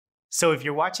So if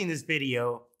you're watching this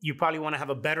video, you probably want to have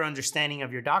a better understanding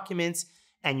of your documents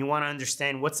and you want to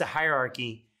understand what's the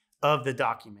hierarchy of the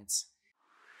documents.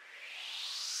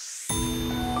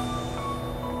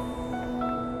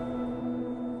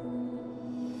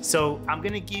 So I'm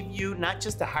going to give you not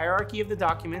just the hierarchy of the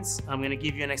documents, I'm going to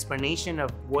give you an explanation of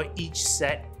what each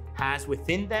set has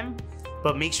within them,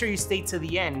 but make sure you stay to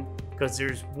the end because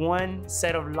there's one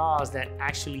set of laws that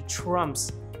actually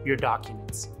trumps your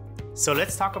documents. So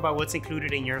let's talk about what's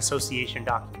included in your association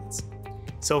documents.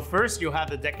 So first you'll have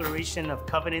the Declaration of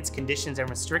Covenants, Conditions, and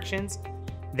Restrictions.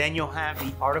 Then you'll have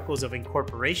the Articles of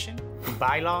Incorporation,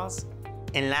 Bylaws,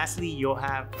 and lastly you'll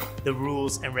have the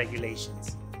Rules and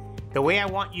Regulations. The way I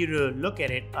want you to look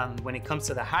at it when it comes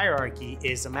to the hierarchy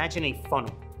is imagine a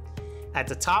funnel. At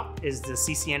the top is the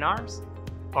CC&Rs,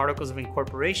 Articles of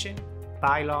Incorporation,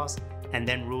 Bylaws, and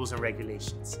then Rules and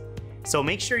Regulations. So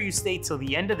make sure you stay till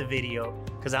the end of the video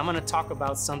because I'm going to talk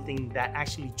about something that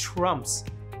actually trumps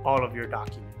all of your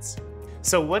documents.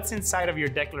 So what's inside of your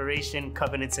Declaration,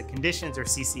 Covenants, and Conditions, or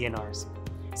CC&Rs?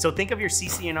 So think of your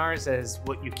CC&Rs as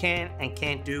what you can and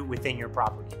can't do within your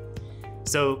property.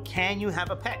 So can you have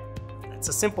a pet? That's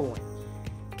a simple one.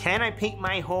 Can I paint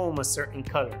my home a certain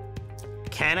color?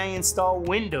 Can I install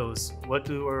windows?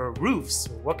 Or roofs?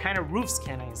 What kind of roofs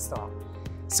can I install?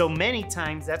 So many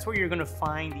times that's where you're going to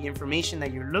find the information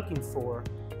that you're looking for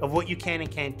of what you can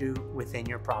and can't do within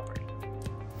your property.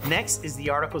 Next is the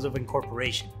Articles of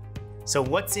Incorporation. So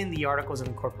what's in the Articles of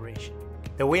Incorporation?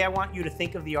 The way I want you to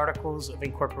think of the Articles of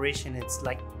Incorporation, it's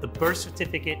like the birth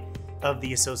certificate of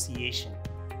the association.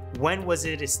 When was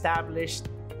it established?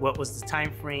 What was the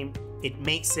time frame? It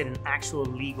makes it an actual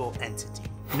legal entity.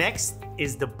 Next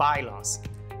is the bylaws.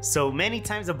 So many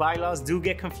times the bylaws do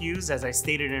get confused, as I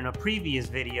stated in a previous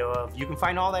video of you can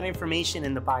find all that information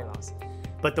in the bylaws.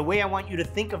 But the way I want you to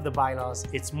think of the bylaws,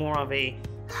 it's more of a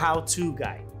how-to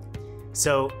guide.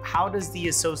 So how does the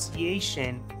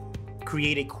association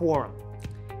create a quorum?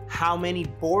 How many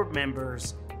board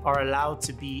members are allowed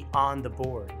to be on the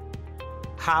board?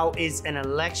 How is an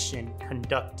election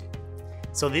conducted?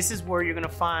 So this is where you're going to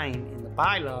find in the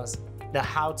bylaws the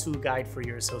how-to guide for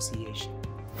your association.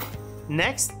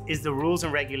 Next is the Rules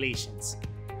and Regulations.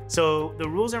 So the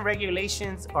rules and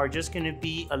regulations are just going to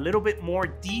be a little bit more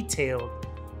detailed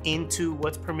into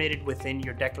what's permitted within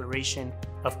your Declaration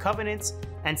of Covenants,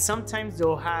 and sometimes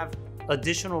they'll have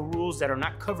additional rules that are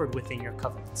not covered within your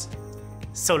covenants.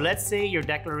 So let's say your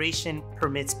declaration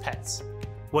permits pets.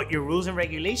 What your rules and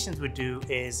regulations would do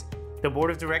is the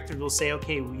board of directors will say,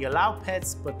 okay, we allow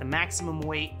pets, but the maximum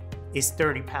weight is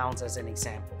 30 pounds as an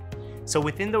example. So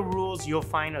within the rules, you'll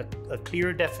find a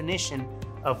clear definition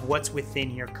of what's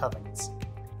within your covenants.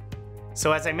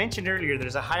 So as I mentioned earlier,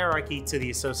 there's a hierarchy to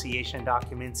the association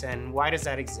documents, and why does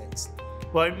that exist?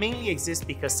 Well, it mainly exists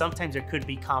because sometimes there could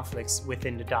be conflicts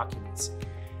within the documents.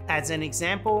 As an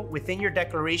example, within your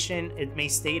declaration, it may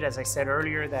state, as I said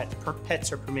earlier, that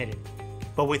pets are permitted.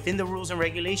 But within the rules and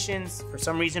regulations, for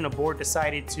some reason, a board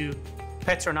decided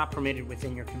pets are not permitted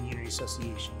within your community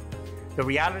association. The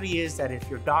reality is that if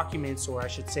your documents, or I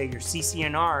should say your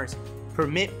CC&Rs,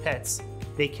 permit pets,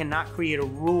 they cannot create a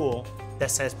rule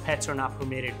that says pets are not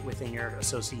permitted within your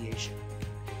association.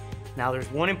 Now,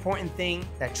 there's one important thing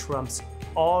that trumps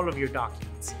all of your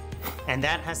documents, and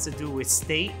that has to do with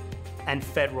state and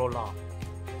federal law.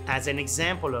 As an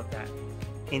example of that,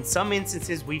 in some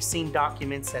instances, we've seen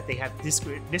documents that they have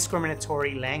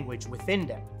discriminatory language within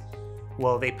them.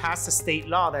 Well, they passed a state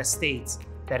law that states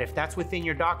that if that's within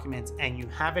your documents and you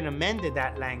haven't amended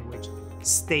that language,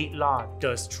 state law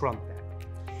does trump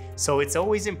that. So it's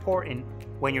always important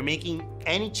when you're making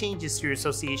any changes to your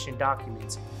association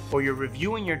documents or you're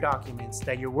reviewing your documents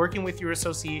that you're working with your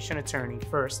association attorney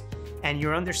first and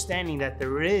you're understanding that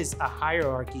there is a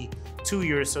hierarchy to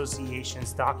your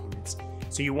association's documents.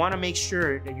 So you want to make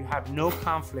sure that you have no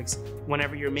conflicts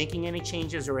whenever you're making any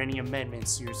changes or any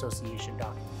amendments to your association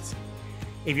documents.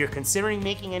 If you're considering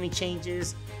making any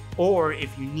changes, or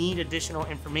if you need additional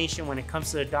information when it comes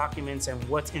to the documents and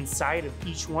what's inside of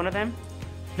each one of them,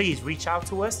 please reach out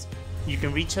to us. You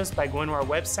can reach us by going to our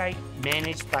website,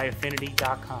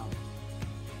 managedbyaffinity.com.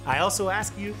 I also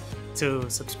ask you to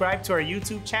subscribe to our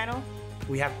YouTube channel.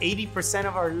 We have 80%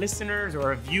 of our listeners or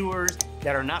our viewers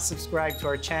that are not subscribed to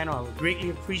our channel. I would greatly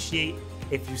appreciate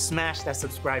if you smash that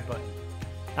subscribe button.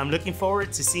 I'm looking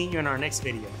forward to seeing you in our next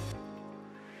video.